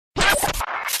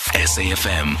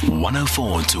SAFM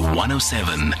 104 to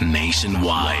 107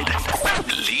 nationwide.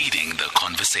 Leading the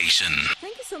conversation.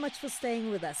 Thank you so much for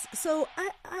staying with us. So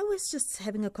I was just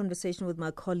having a conversation with my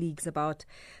colleagues about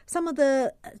some of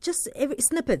the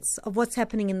snippets of what's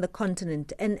happening in the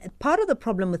continent. And part of the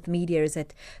problem with media is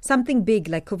that something big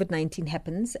like COVID-19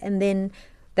 happens, and then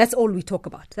that's all we talk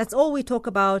about. That's all we talk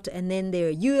about. And then there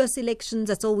are US elections.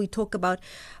 That's all we talk about.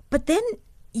 But then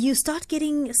you start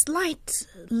getting slight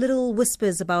little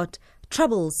whispers about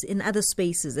troubles in other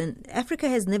spaces. And Africa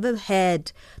has never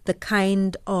had the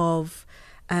kind of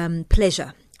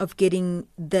pleasure of getting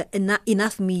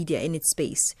enough media in its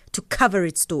space to cover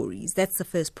its stories. That's the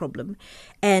first problem.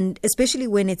 And especially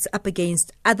when it's up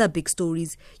against other big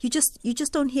stories, you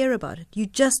just don't hear about it. You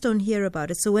just don't hear about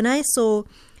it. So when I saw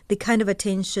the kind of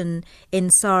attention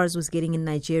SARS was getting in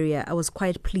Nigeria, I was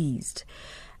quite pleased.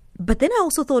 But then I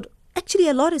also thought, actually,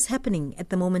 a lot is happening at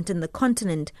the moment in the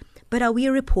continent, but are we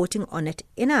reporting on it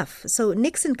enough? So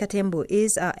Nixon Katembo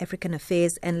is our African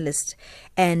Affairs Analyst,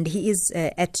 and he is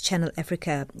at Channel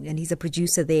Africa, and he's a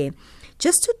producer there.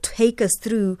 Just to take us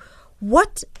through,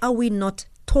 what are we not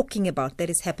talking about that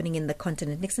is happening in the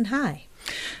continent? Nixon, hi.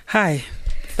 Hi.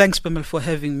 Thanks, Pamela, for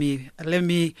having me. Let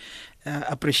me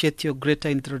appreciate your greater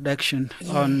introduction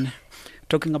on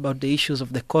talking about the issues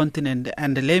of the continent.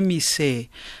 And let me say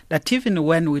that even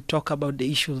when we talk about the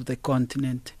issues of the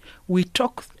continent, we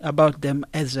talk about them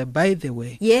as a by the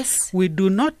way. Yes. We do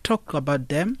not talk about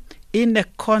them in the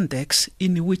context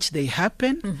in which they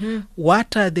happen,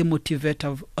 what are the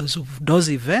motivators of those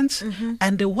events,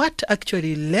 and what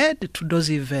actually led to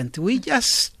those events. We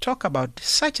just talk about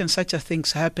such and such a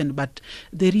things happened, but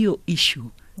the real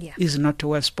issue is not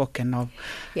well spoken of.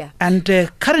 And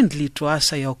currently, to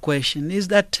answer your question, is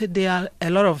that there are a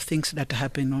lot of things that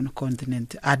happen on the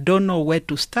continent. I don't know where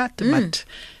to start, but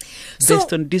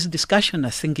based on this discussion, I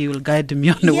think you will guide me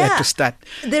on where to start.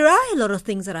 There are a lot of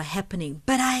things that are happening,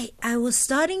 but I was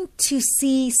starting to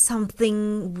see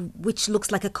something which looks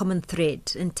like a common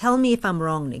thread. And tell me if I'm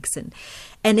wrong, Nixon.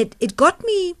 And it got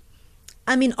me,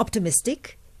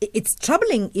 optimistic. It's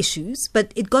troubling issues,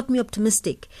 but it got me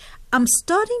optimistic. I'm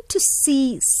starting to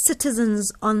see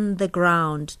citizens on the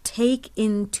ground take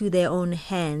into their own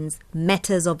hands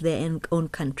matters of their own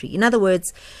country. In other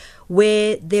words,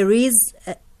 where there is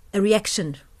a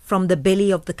reaction from the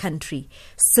belly of the country,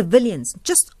 civilians,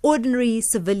 just ordinary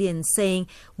civilians saying,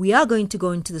 we are going to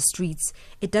go into the streets.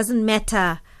 It doesn't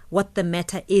matter what the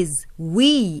matter is.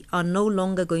 We are no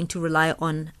longer going to rely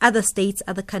on other states,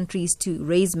 other countries to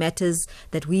raise matters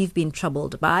that we've been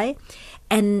troubled by.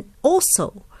 And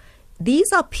also,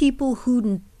 these are people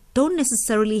who don't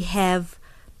necessarily have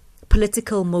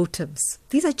political motives.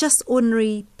 These are just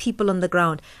ordinary people on the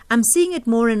ground. I'm seeing it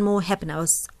more and more happen.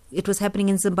 It was happening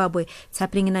in Zimbabwe. It's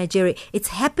happening in Nigeria. It's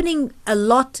happening a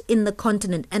lot in the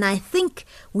continent. And I think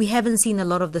we haven't seen a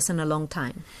lot of this in a long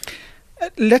time.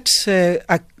 Let's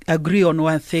agree on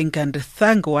one thing and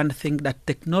thank one thing that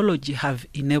technology have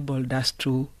enabled us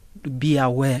to be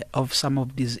aware of some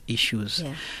of these issues.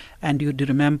 And you'd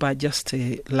remember just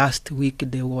last week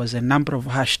there was a number of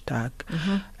hashtags,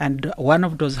 and one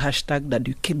of those hashtags that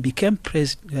became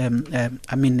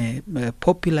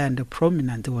popular and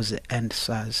prominent was End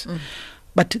SARS.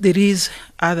 But there is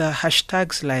other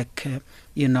hashtags like,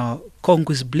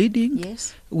 Congo is bleeding,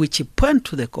 which point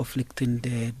to the conflict in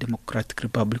the Democratic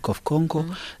Republic of Congo.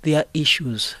 There are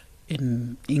issues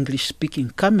in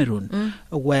English-speaking Cameroon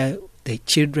where the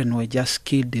children were just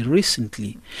killed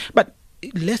recently. But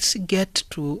let's get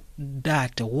to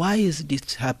that. Why is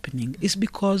this happening? It's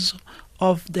because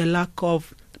of the lack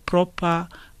of proper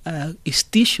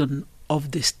institution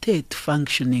of the state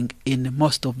functioning in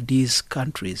most of these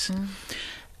countries.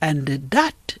 And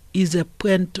that is a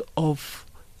point of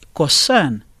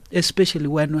concern, especially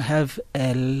when we have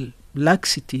a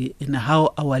laxity in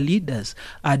how our leaders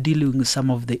are dealing with some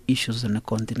of the issues on the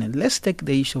continent. Let's take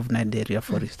the issue of Nigeria,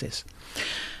 for instance.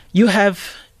 You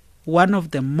have one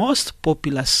of the most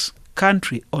populous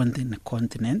country on the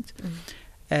continent.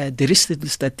 The recent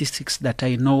statistics that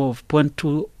I know of point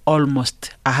to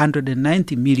almost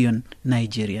 190 million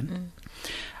Nigerian,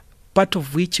 part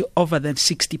of which over than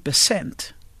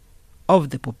 60% of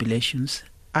the populations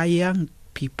are young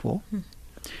people.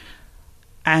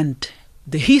 And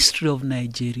the history of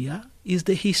Nigeria is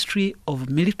the history of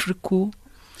military coup,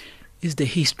 is the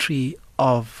history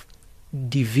of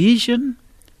division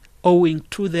owing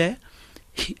to the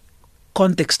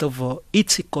context of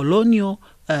its colonial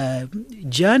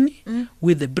journey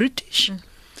with the British.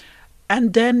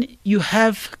 And then you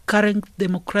have current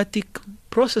democratic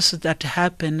processes that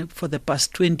happen for the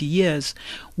past 20 years,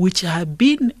 which have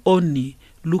been only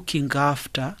looking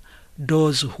after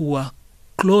those who are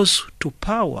close to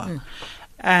power.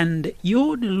 And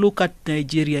you look at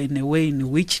Nigeria in a way in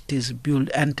which it is built,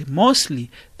 and mostly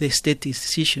the state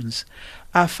institutions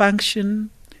are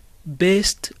function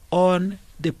based on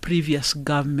the previous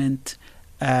government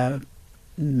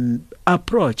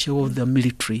approach of the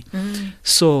military.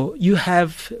 So you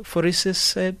have, for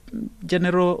instance,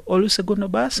 General Olusegun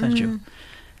Obasanjo.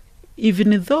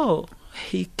 Even though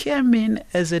he came in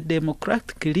as a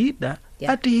democratic leader,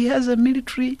 but he has a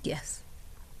military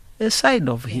side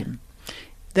of him.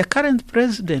 The current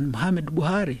president, Muhammad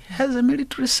Buhari, has a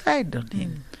military side on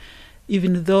him.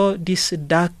 Even though this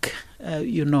dark,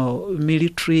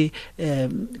 military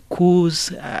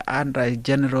coups under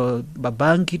General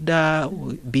Babangida,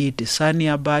 be it Sani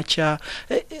Abacha,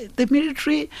 the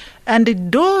military,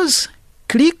 and those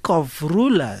clique of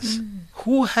rulers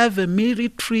who have a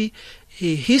military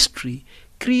history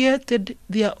created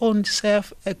their own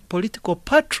political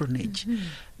patronage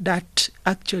that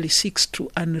actually seeks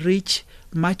to enrich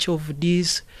much of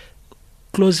these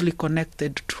closely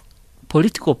connected to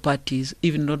political parties,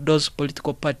 even though those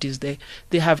political parties, they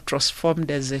have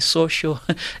transformed as a social,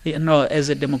 as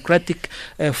a democratic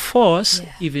force,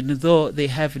 even though they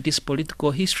have this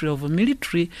political history of a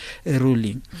military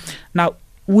ruling. Now,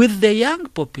 with the young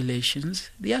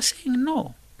populations, they are saying,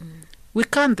 no, we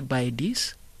can't buy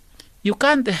this. You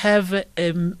can't have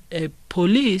a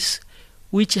police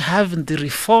which haven't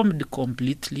reformed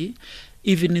completely,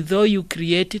 even though you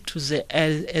create it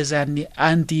as an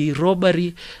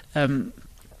anti-robbery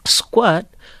squad,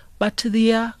 but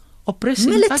they are oppressing.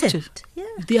 Militant.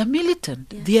 They are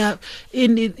militant. They are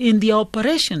in their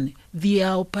operation. They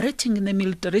are operating in a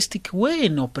militaristic way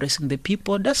in oppressing the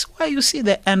people. That's why you see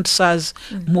the EndSARS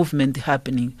movement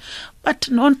happening. But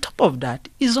on top of that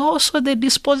is also the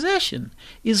dispossession,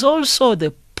 is also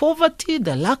the poverty,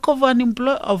 the lack of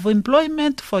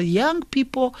employment for young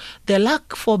people, the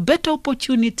lack for better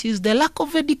opportunities, the lack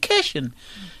of education.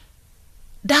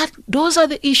 Those are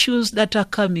the issues that are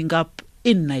coming up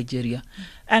in Nigeria.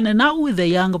 And now with the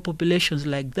younger populations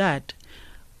like that,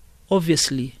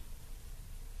 obviously,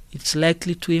 it's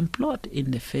likely to implode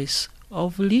in the face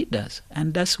of leaders.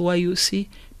 And that's why you see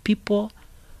people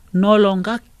no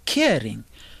longer caring.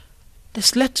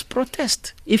 Let's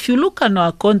protest. If you look on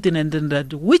our continent,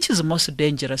 and which is most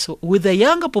dangerous, with the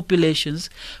younger populations,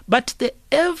 but the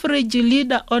average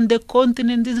leader on the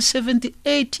continent is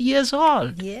 78 years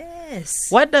old. Yes.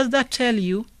 What does that tell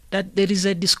you? That there is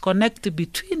a disconnect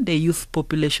between the youth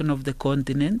population of the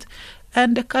continent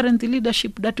and the current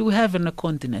leadership that we have on the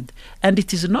continent. And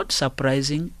it is not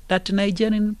surprising that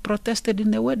Nigerians protested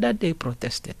in the way that they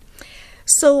protested.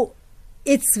 So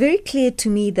it's very clear to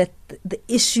me that the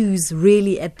issues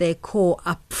really at their core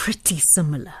are pretty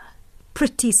similar.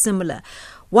 Pretty similar.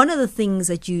 One of the things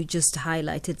that you just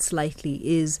highlighted slightly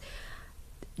is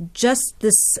just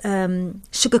this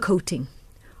sugarcoating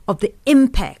of the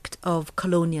impact of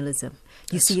colonialism.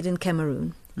 You see it in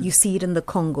Cameroon. You see it in the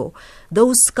Congo.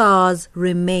 Those scars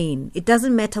remain. It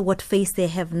doesn't matter what face they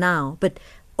have now, but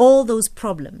all those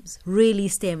problems really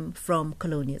stem from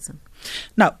colonialism.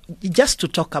 Now, just to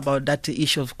talk about that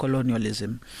issue of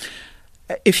colonialism,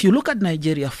 if you look at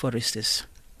Nigeria, for instance,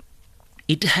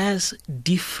 it has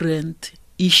different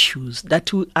issues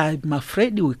that I'm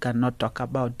afraid we cannot talk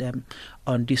about them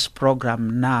on this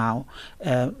program now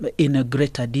in a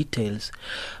greater details.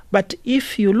 But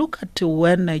if you look at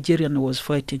when Nigeria was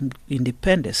fighting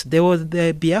independence, there was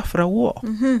the Biafra War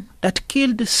that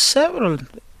killed several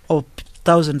of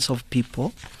thousands of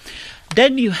people.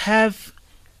 Then you have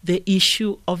the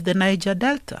issue of the Niger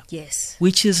Delta,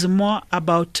 which is more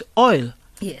about oil.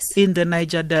 In the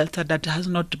Niger Delta that has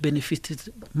not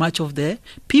benefited much of the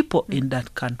people in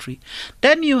that country.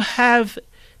 Then you have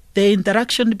the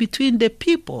interaction between the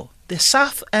people, the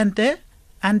South and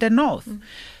the North.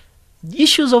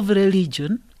 Issues of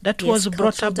religion that was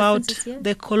brought about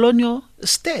the colonial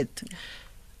state.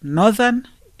 Northern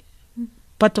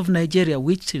part of Nigeria,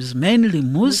 which is mainly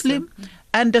Muslim.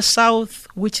 And the South,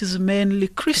 which is mainly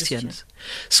Christians.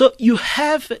 So you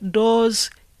have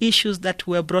those issues that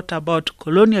were brought about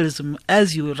colonialism,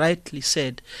 as you rightly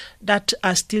said, that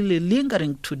are still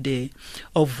lingering today,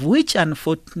 of which,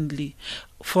 unfortunately,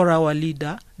 for our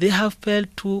leader, they have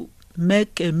failed to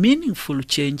make meaningful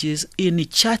changes in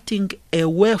charting a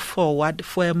way forward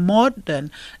for a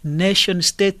modern nation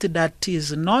state that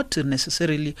is not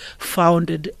necessarily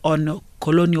founded on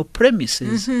colonial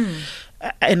premises.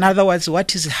 In other words,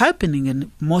 what is happening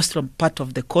in most part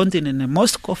of the continent, and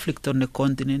most conflict on the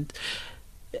continent,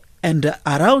 and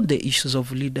around the issues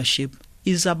of leadership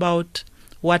is about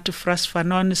what Frantz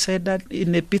Fanon said, that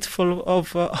in a pitfall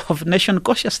of nation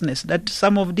consciousness, that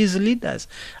some of these leaders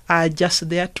are just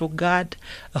there to guard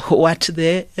what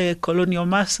the colonial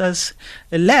masters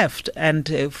left,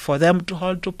 and for them to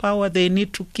hold to power, they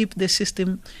need to keep the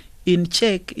system in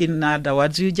check. In other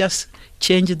words, you just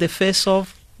change the face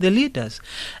of the leaders.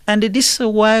 And this is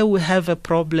why we have a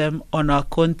problem on our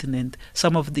continent,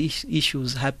 some of these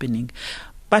issues happening.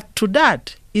 But to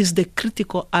that is the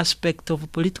critical aspect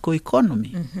of political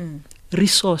economy,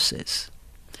 resources.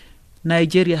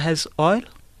 Nigeria has oil,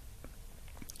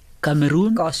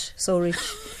 Cameroon. Gosh, so rich.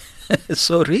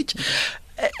 So rich.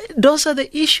 Those are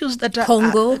the issues that are...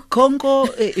 Congo,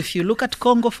 if you look at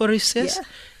Congo, for instance,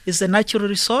 is the natural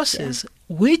resources,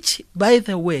 which, by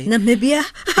the way... Namibia?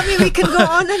 I mean, we can go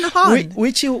on and on.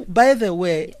 Which, by the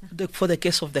way, for the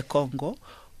case of the Congo,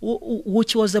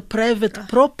 which was a private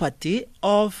property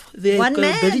of the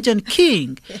Belgian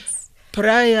king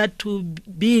prior to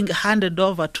being handed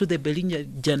over to the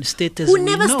Belgian state as Who we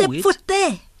never know stepped it. foot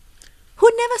there.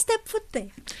 Who never stepped foot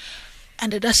there.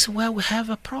 And that's where we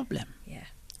have a problem. Yeah.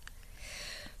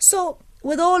 So,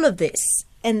 with all of this,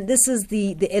 and this is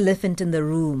the elephant in the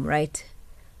room, right?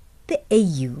 The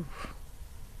AU.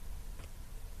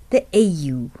 The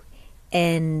AU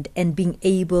and being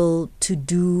able to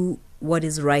do what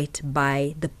is right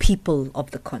by the people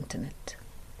of the continent.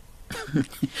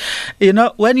 You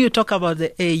know, when you talk about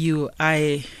the AU,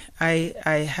 I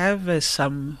have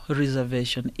some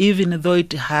reservation, even though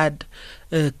it had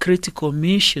a critical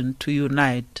mission to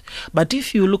unite. But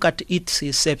if you look at its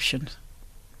inception,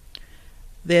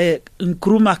 the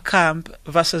Nkrumah camp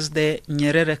versus the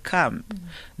Nyerere camp,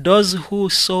 those who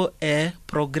saw a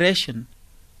progression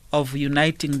of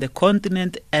uniting the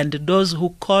continent and those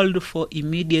who called for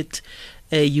immediate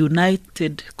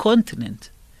united continent.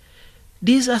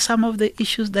 These are some of the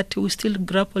issues that we're still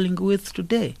grappling with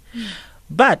today.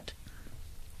 But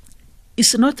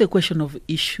it's not a question of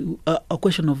a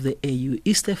question of the AU.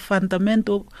 It's the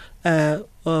fundamental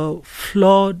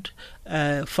flawed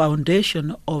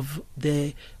foundation of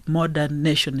the modern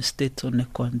nation state on the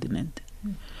continent.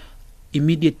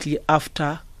 Immediately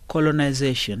after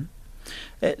colonization,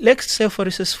 let's say, for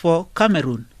instance, for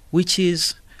Cameroon, which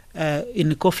is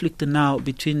in conflict now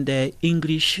between the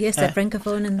English the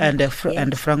Francophone and the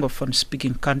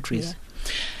Francophone-speaking countries.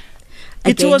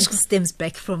 Stems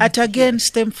back from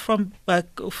stemmed from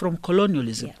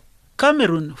colonialism. Yeah.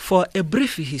 Cameroon, for a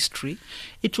brief history,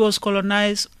 it was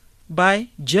colonized by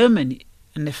Germany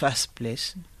in the first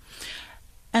place.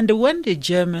 And when the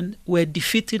Germans were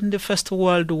defeated in the First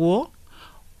World War,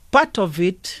 part of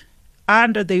it,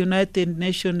 under the United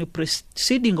Nations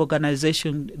preceding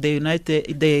organization, the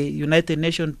United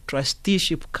Nations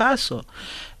Trusteeship Council,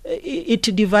 it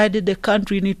divided the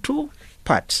country into two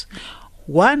parts.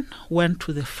 One went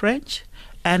to the French,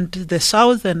 and the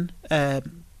southern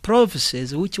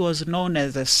provinces, which was known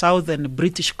as the Southern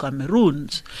British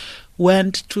Cameroons,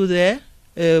 went to the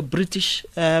British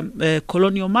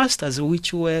colonial masters,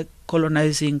 which were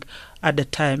colonizing at the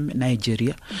time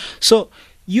Nigeria. So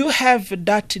you have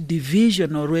that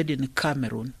division already in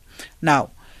Cameroon.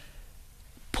 Now,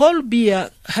 Paul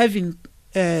Biya, having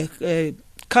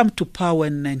come to power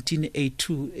in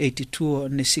 1982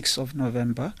 on the 6th of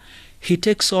November, he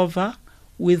takes over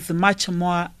with much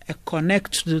more a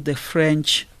connect to the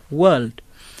French world.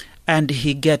 And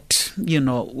he gets,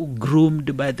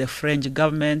 groomed by the French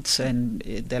governments and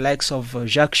the likes of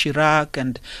Jacques Chirac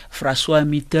and François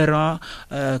Mitterrand,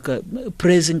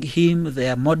 praising him,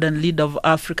 the modern leader of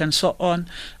Africa and so on.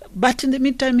 But in the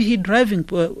meantime, he driving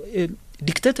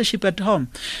dictatorship at home.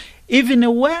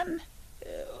 Even when,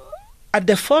 at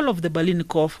the fall of the Berlin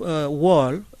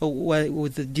Wall,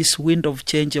 with this wind of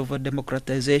change of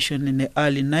democratization in the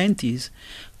early 90s,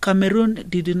 Cameroon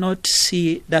did not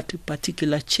see that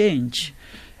particular change.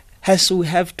 As we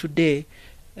have today,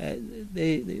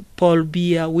 the Paul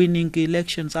Biya winning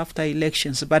elections after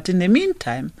elections. But in the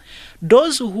meantime,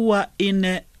 those who are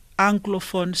in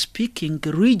Anglophone-speaking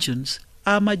regions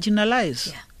are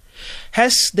marginalized. Yeah.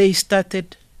 As they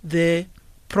started the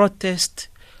protest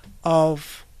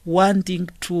of wanting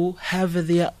to have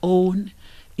their own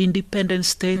independent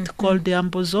state called the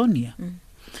Ambazonia.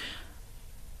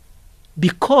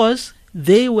 Because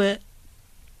they were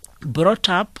brought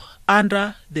up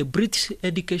under the British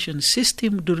education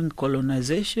system during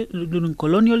colonialism.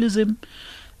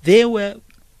 They were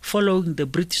following the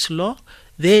British law.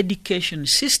 The education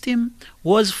system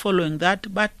was following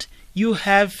that, but you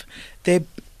have the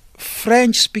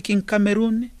French-speaking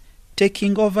Cameroon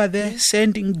taking over there,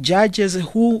 sending judges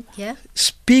who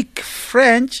speak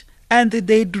French, and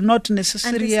they do not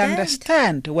necessarily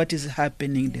understand what is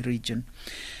happening in the region.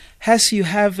 As you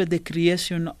have the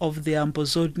creation of the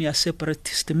Ambazonia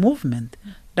separatist movement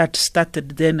that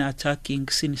started then attacking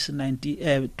since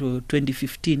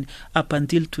 2015 up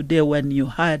until today, when you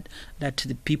heard that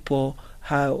the people,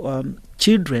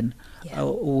 children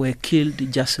were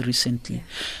killed just recently. Yeah.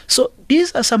 So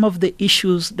these are some of the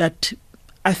issues that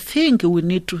I think we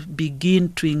need to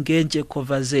begin to engage a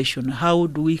conversation. How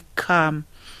do we come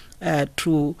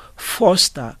to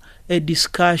foster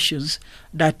discussions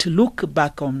that look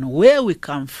back on where we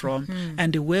come from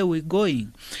and where we're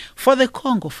going? For the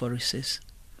Congo, for instance,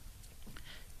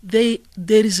 there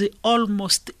is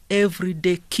almost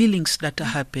everyday killings that are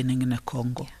happening in the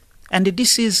Congo. Yeah. And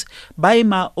this is, by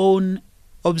my own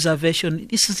observation,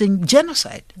 this is a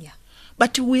genocide. Yeah.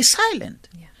 But we're silent.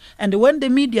 Yeah. And when the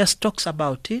media talks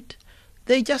about it,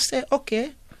 they just say,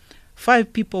 okay,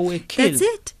 5 people were killed. That's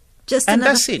it.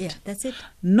 That's it. Yeah, that's it.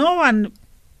 No one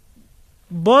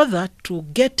bothered to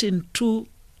get into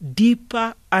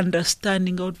deeper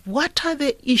understanding of what are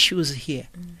the issues here.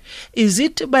 Is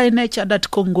it by nature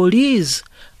that Congolese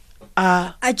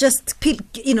are just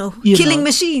killing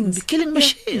machines? Killing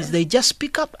machines. Yeah. They just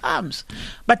pick up arms.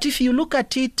 But if you look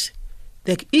at it,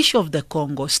 the issue of the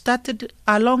Congo started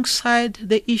alongside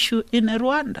the issue in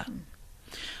Rwanda.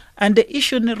 And the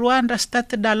issue in Rwanda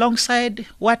started alongside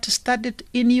what started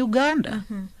in Uganda.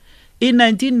 In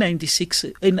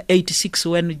 1986,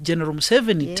 when General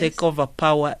Museveni took over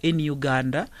power in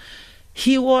Uganda,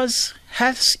 he has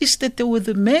stayed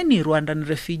with many Rwandan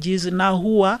refugees now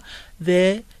who are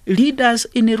the leaders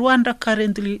in Rwanda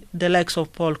currently, the likes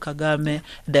of Paul Kagame,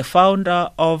 the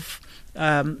founder of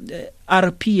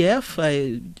RPF,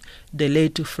 the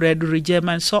late Fred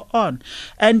Rugema, and so on.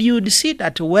 And you would see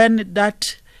that when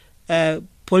that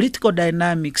political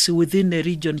dynamics within the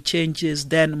region changes,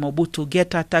 then Mobutu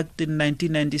get attacked in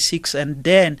 1996, and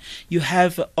then you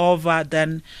have over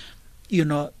then,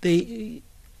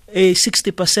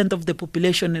 60% of the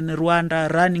population in Rwanda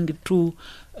running to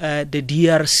the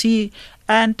DRC,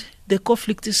 and the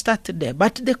conflict started there.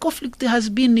 But the conflict has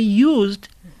been used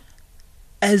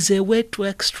as a way to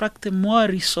extract more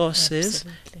resources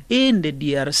in the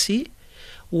DRC,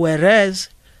 whereas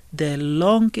the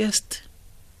longest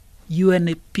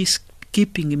UN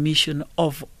peacekeeping mission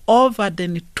of over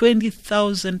than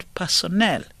 20,000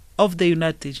 personnel of the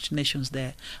United Nations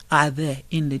there are there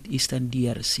in the Eastern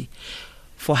DRC.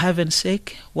 For heaven's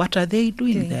sake, what are they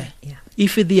doing there? Yeah.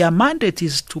 If their mandate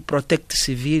is to protect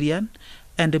civilians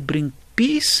and bring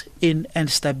peace and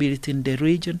stability in the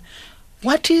region,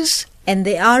 what is And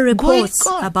there are reports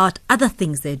about other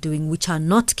things they're doing which are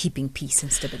not keeping peace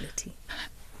and stability.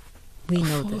 We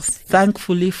know this.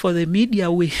 Thankfully for the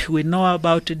media, we know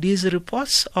about these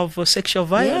reports of sexual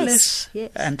violence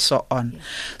and so on. Yeah.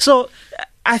 So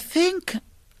I think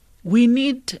we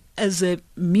need, as a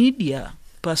media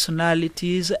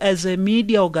personalities, as a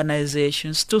media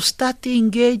organizations, to start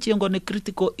engaging on the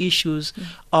critical issues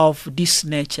of this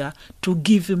nature, to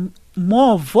give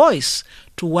more voice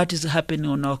to what is happening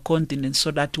on our continent,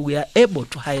 so that we are able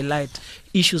to highlight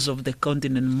issues of the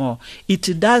continent more.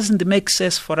 It doesn't make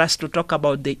sense for us to talk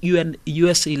about the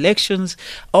U.S. elections,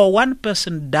 or one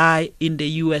person die in the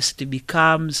U.S. It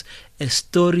becomes a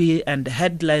story and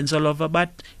headlines all over,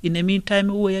 but in the meantime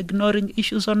we're ignoring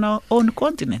issues on our own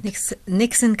continent.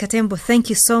 Nixon Katembo, thank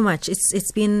you so much.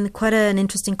 It's been quite an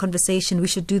interesting conversation. We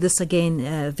should do this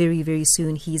again very, very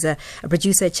soon. He's a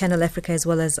producer at Channel Africa, as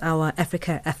well as our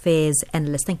Africa Affairs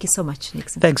analyst. Thank you so much,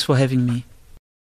 Nixon. Thanks for having me.